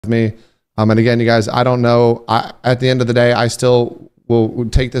me. And again, you guys, I don't know. At the end of the day, I still will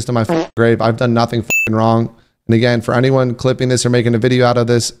take this to my grave. I've done nothing wrong. And again, for anyone clipping this or making a video out of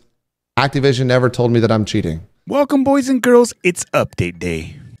this, Activision never told me that I'm cheating. Welcome, boys and girls. It's update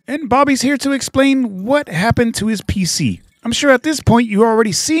day. And Bobby's here to explain what happened to his PC. I'm sure at this point you've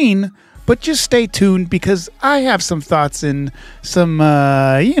already seen, but just stay tuned because I have some thoughts and some,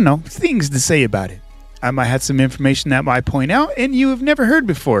 things to say about it. I might have some information that might point out and you have never heard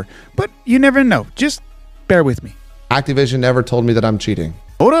before, but you never know. Just bear with me. Activision never told me that I'm cheating.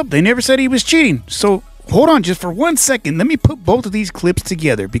 Hold up, they never said he was cheating. So hold on just for 1 second. Let me put both of these clips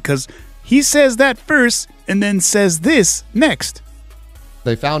together because he says that first and then says this next.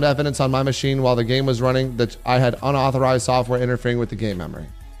 They found evidence on my machine while the game was running that I had unauthorized software interfering with the game memory.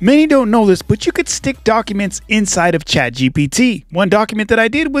 Many don't know this, but you could stick documents inside of ChatGPT. One document that I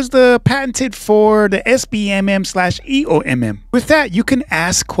did was the patented for the SBMM/EOMM. With that, you can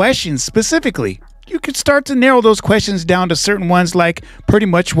ask questions specifically. You can start to narrow those questions down to certain ones like pretty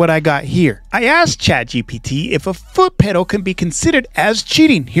much what I got here. I asked ChatGPT if a foot pedal can be considered as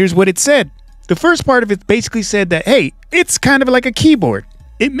cheating. Here's what it said. The first part of it basically said that, hey, it's kind of like a keyboard.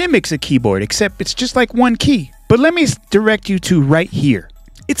 It mimics a keyboard, except it's just like one key. But let me direct you to right here.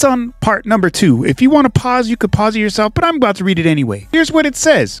 It's on part number 2. If you want to pause, you could pause it yourself, but I'm about to read it anyway. Here's what it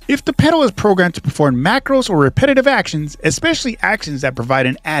says. If the pedal is programmed to perform macros or repetitive actions, especially actions that provide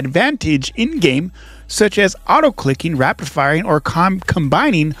an advantage in-game, such as auto-clicking, rapid-firing, or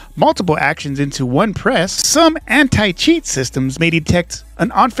combining multiple actions into one press, some anti-cheat systems may detect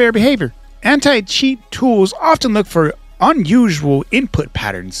an unfair behavior. Anti-cheat tools often look for unusual input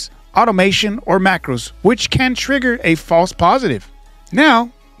patterns, automation, or macros, which can trigger a false positive. Now,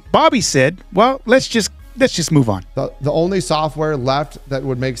 Bobby said, well, let's just move on. The only software left that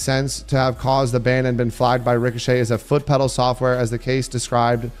would make sense to have caused the ban and been flagged by Ricochet is a foot pedal software, as the case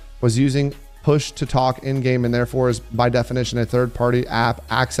described was using push to talk in-game and therefore is by definition a third-party app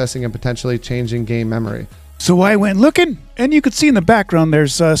accessing and potentially changing game memory. So I went looking, and you could see in the background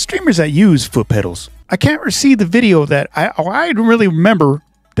there's streamers that use foot pedals. I can't see the video that I don't really remember.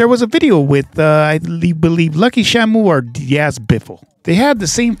 There was a video with, I believe, Lucky Shamu or Diaz Biffle. They had the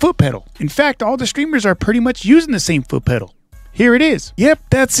same foot pedal. In fact, all the streamers are pretty much using the same foot pedal. Here it is. Yep,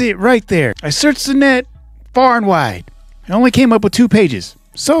 that's it right there. I searched the net far and wide. I only came up with 2 pages.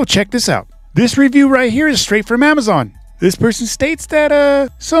 So check this out. This review right here is straight from Amazon. This person states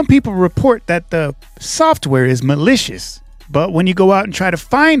that some people report that the software is malicious. But when you go out and try to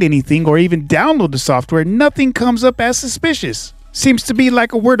find anything or even download the software, nothing comes up as suspicious. Seems to be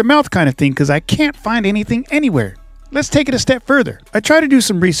like a word-of-mouth kind of thing because I can't find anything anywhere. Let's take it a step further. I tried to do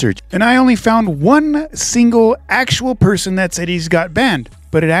some research and I only found one single actual person that said he's got banned,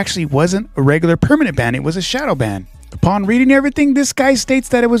 but it actually wasn't a regular permanent ban, it was a shadow ban. Upon reading everything, this guy states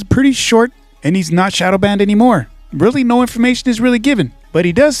that it was pretty short and he's not shadow banned anymore. Really, no information is really given, but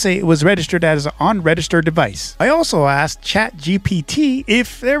he does say it was registered as an unregistered device. I also asked ChatGPT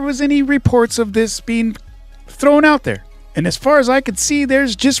if there was any reports of this being thrown out there. And as far as I could see,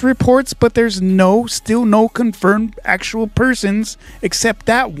 there's just reports, but there's still no confirmed actual persons except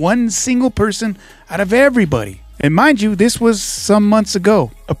that one single person out of everybody. And mind you, this was some months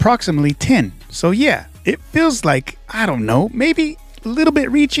ago, approximately 10. So yeah, it feels like, I don't know, maybe a little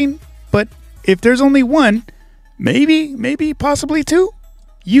bit reaching, but if there's only one, maybe possibly 2?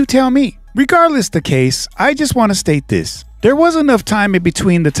 You tell me. Regardless the case, I just want to state this. There was enough time in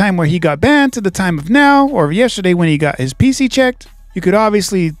between the time where he got banned to the time of now or yesterday when he got his PC checked. You could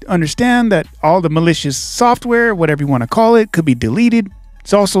obviously understand that all the malicious software, whatever you want to call it, could be deleted.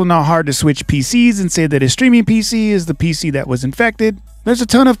 It's also not hard to switch PCs and say that his streaming PC is the PC that was infected. There's a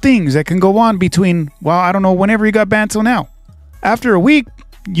ton of things that can go on between, well, I don't know, whenever he got banned till now. After a week,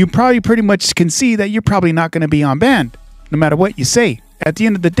 you probably pretty much can see that you're probably not going to be unbanned, no matter what you say. At the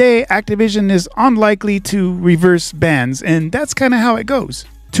end of the day, Activision is unlikely to reverse bans, and that's kind of how it goes.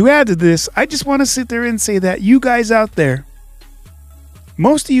 To add to this, I just want to sit there and say that you guys out there,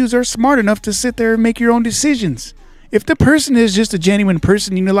 most of you are smart enough to sit there and make your own decisions. If the person is just a genuine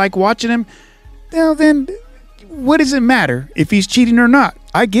person and you like watching him, well, then what does it matter if he's cheating or not?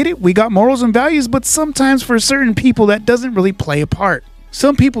 I get it, we got morals and values, but sometimes for certain people that doesn't really play a part.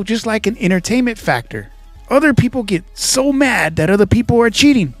 Some people just like an entertainment factor. Other people get so mad that other people are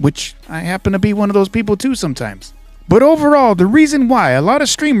cheating, which I happen to be one of those people too sometimes. But overall, the reason why a lot of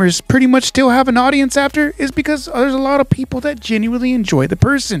streamers pretty much still have an audience after is because there's a lot of people that genuinely enjoy the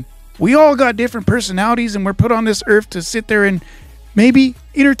person. We all got different personalities and we're put on this earth to sit there and maybe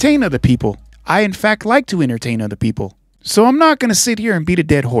entertain other people. I in fact like to entertain other people. So I'm not going to sit here and beat a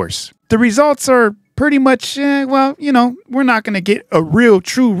dead horse. The results are pretty much, well, you know, we're not going to get a real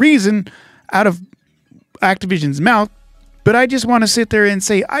true reason out of Activision's mouth. But I just want to sit there and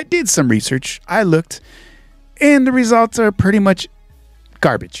say I did some research. I looked, and the results are pretty much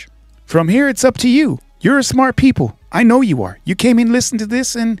garbage. From here, it's up to you. You're a smart people. I know you are. You came in, listened to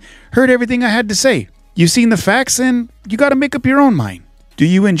this, and heard everything I had to say. You've seen the facts, and you got to make up your own mind. Do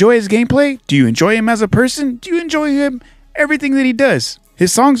you enjoy his gameplay? Do you enjoy him as a person? Do you enjoy him, everything that he does?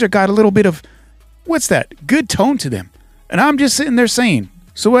 His songs are got a little bit of, what's that, good tone to them. And I'm just sitting there saying,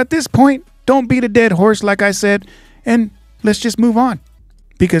 so at this point, don't beat a dead horse, like I said, and let's just move on.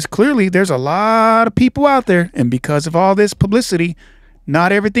 Because clearly there's a lot of people out there, and because of all this publicity,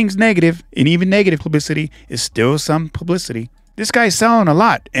 not everything's negative, and even negative publicity is still some publicity. This guy's selling a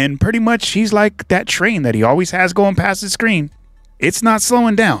lot, and pretty much he's like that train that he always has going past the screen. It's not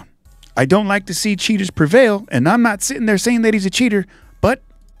slowing down. I don't like to see cheaters prevail, and I'm not sitting there saying that he's a cheater, but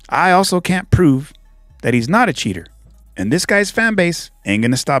I also can't prove that he's not a cheater. And this guy's fan base ain't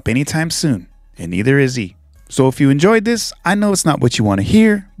gonna stop anytime soon, and neither is he. So if you enjoyed this, I know it's not what you want to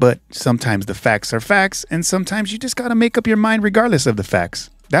hear, but sometimes the facts are facts, and sometimes you just gotta make up your mind regardless of the facts.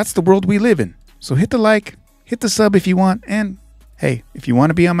 That's the world we live in. So hit the like, hit the sub if you want, and hey, if you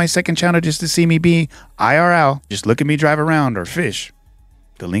want to be on my second channel just to see me be IRL, just look at me drive around or fish.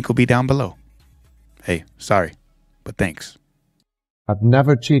 The link will be down below. Hey, sorry, but thanks. I've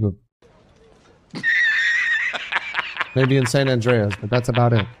never cheated. Maybe in San Andreas, but that's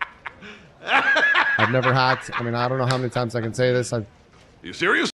about it. I've never hacked. I mean, I don't know how many times I can say this. You serious?